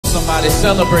somebody,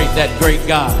 celebrate that great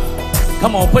God.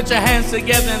 Come on, put your hands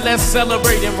together and let's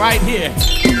celebrate him right here.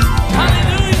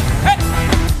 Hallelujah. Hey.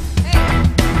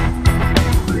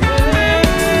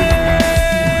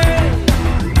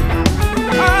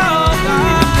 Oh,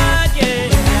 God,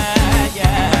 yeah,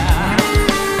 yeah.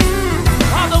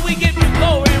 Father, we give you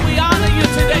glory and we honor you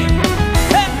today.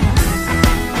 Hey.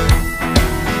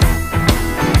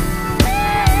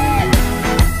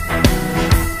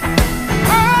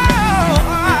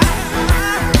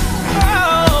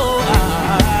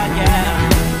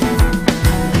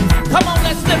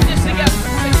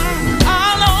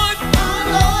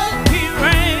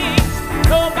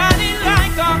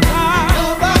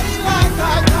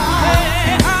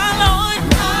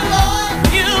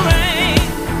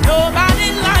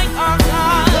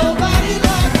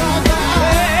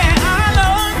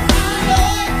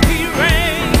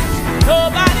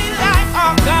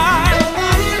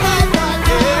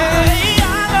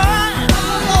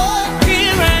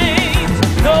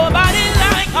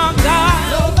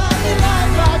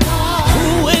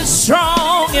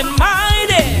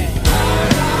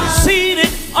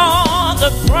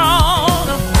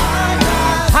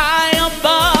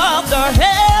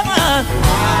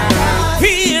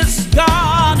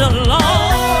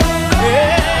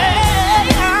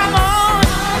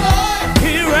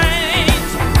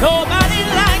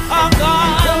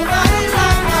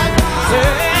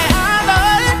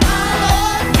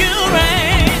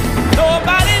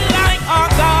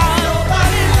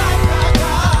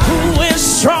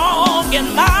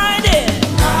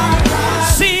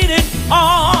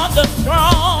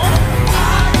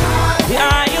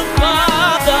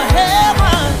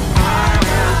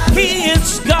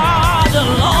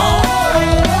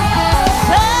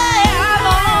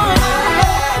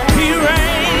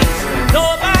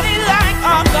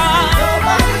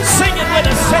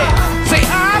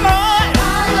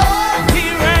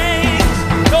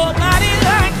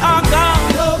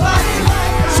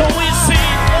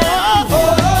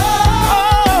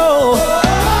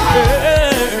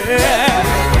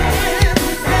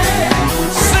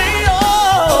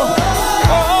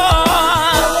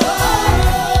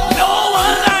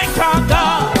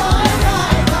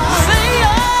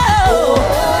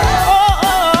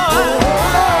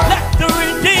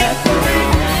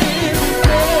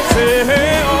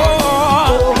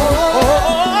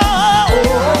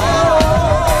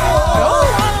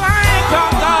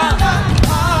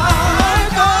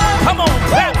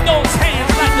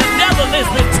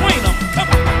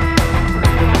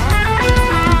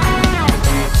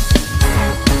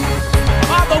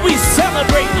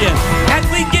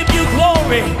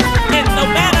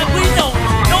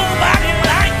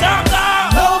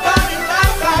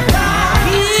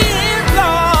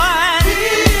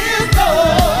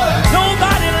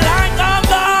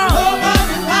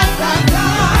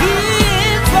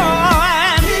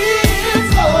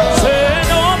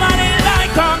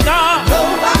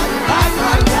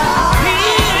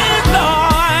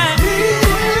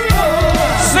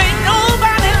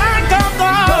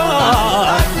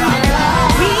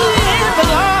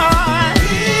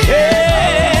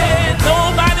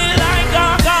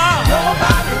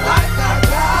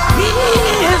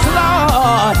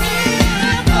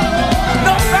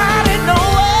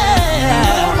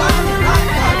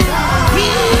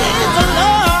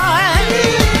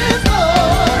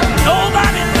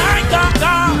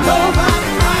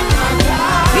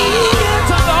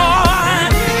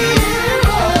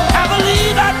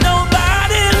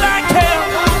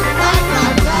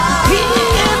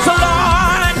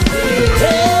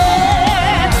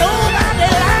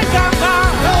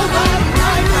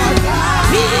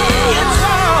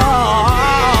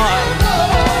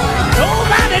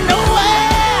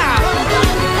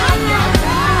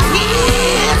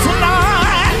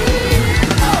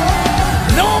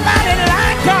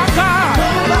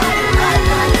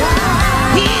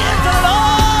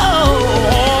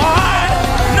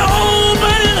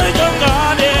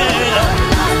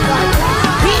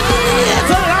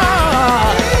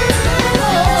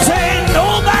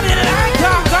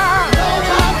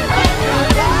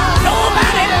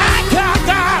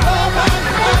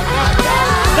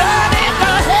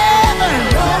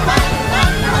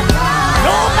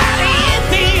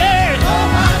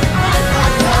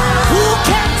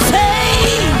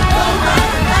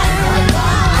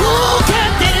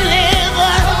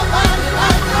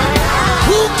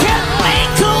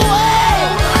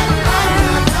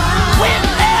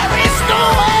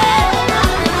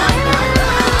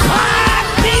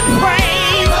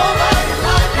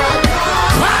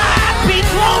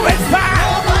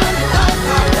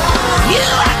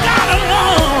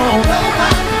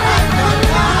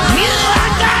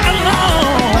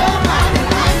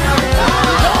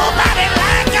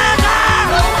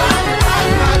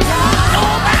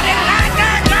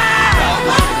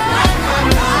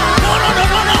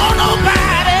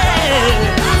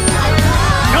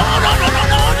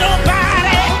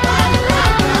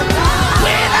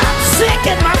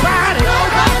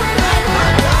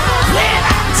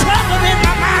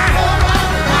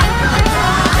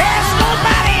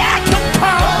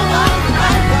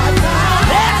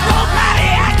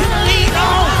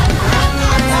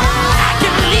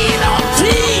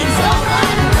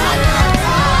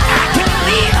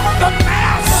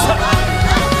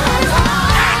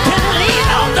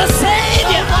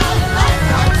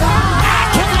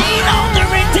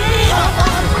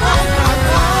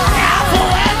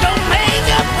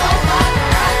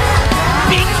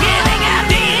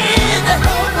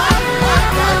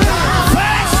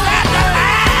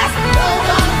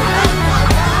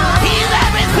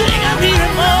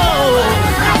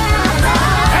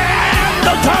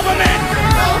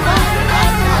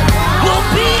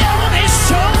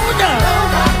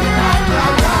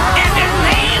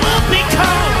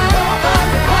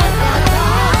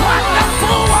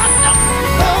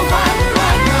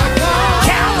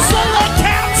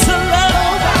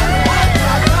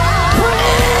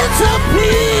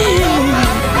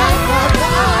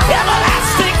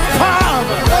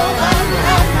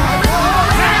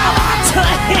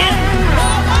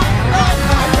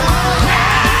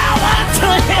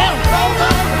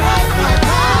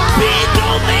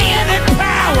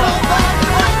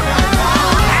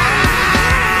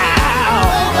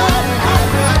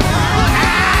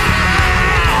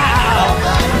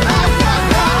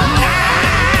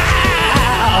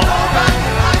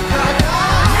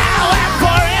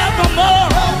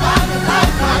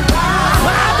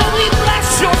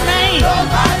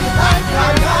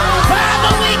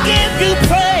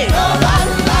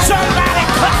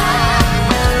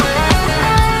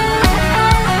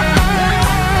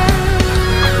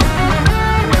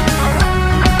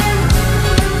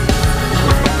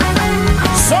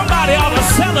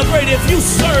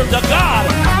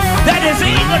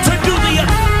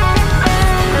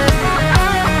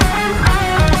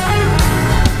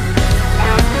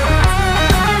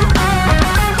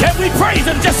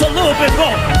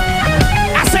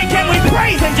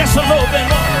 just a little bit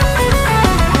more.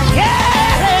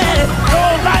 Yeah,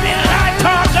 nobody like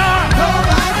our God.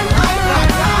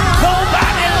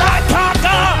 Nobody like our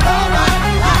God.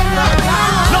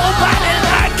 Nobody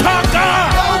like our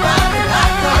God.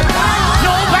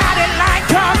 Nobody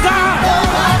like our God.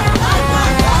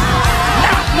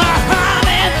 Not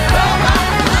Muhammad.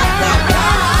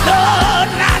 No,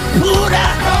 not Buddha.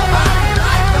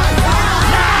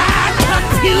 Not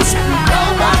Confucius.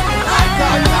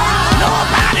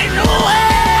 Nobody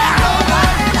nowhere.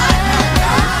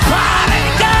 God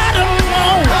and God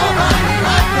alone.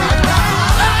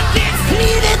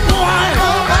 Undefeated one.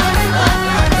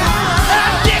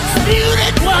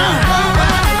 Undisputed one.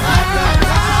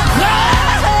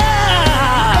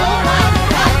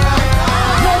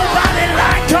 Nobody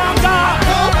like our God.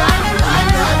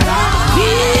 He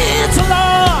is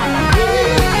Lord.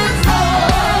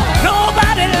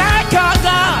 Nobody like our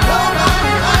God.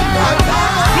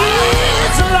 He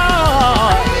is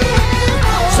Lord.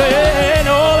 Say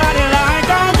nobody like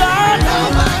our God.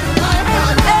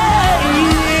 Hey, He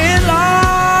is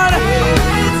Lord.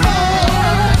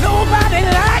 Nobody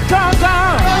like our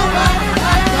God.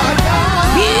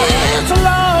 He is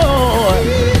Lord.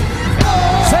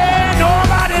 Say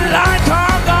nobody like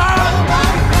our God.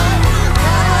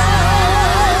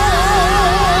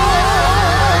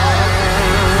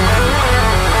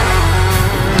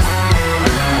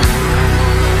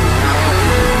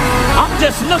 I'm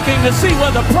just looking to see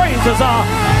where the praises are.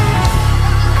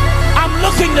 I'm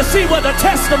looking to see where the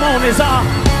testimonies are.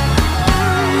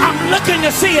 I'm looking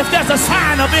to see if there's a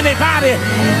sign of anybody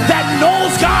that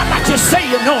knows God like you say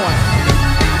you know Him.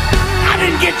 I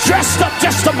didn't get dressed up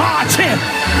just to march in.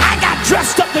 I got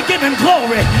dressed up to give Him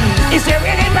glory. Is there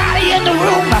anybody in the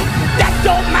room that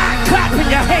don't mind clapping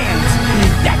your hands?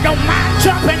 That don't mind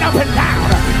jumping up and down?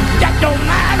 That don't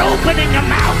mind opening your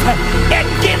mouth and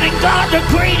giving God the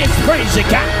greatest praise you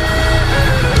got?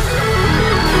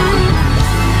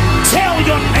 Tell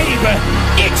your neighbor,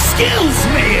 excuse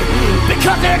me,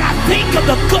 because then I think of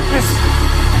the goodness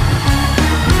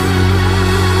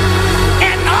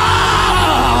and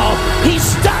all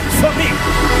He's done for me.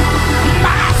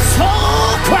 My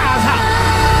soul cries out.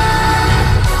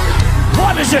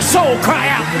 What does your soul cry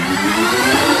out?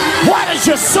 What does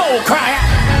your soul cry out?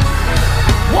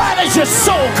 What does your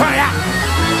soul cry out?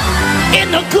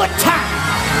 In the good time,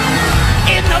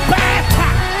 in the bad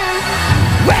time,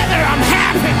 whether I'm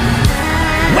happy,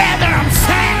 whether I'm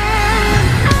sad,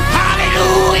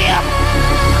 hallelujah,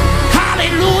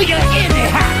 hallelujah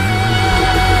anyhow.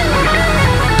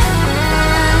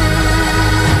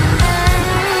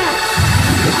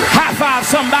 High five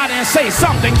somebody and say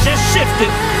something just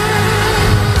shifted.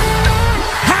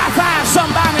 High five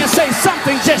somebody and say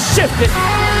something just shifted.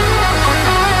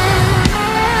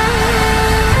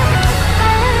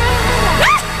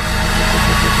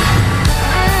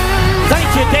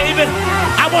 Thank you, David.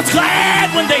 I was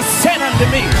glad when they said unto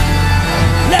me,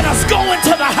 let us go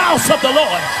into the house of the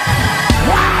Lord.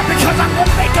 Why? Because I'm going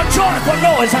to make a joyful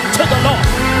noise unto the Lord.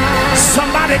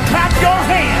 Somebody clap your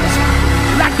hands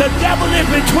like the devil is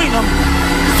between them.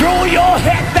 Throw your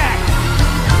head back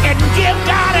and give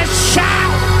God a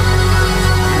shout.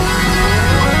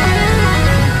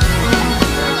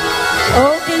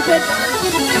 Oh, keep it.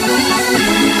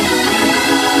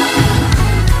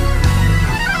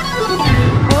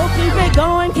 Oh, keep it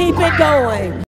going, keep it going.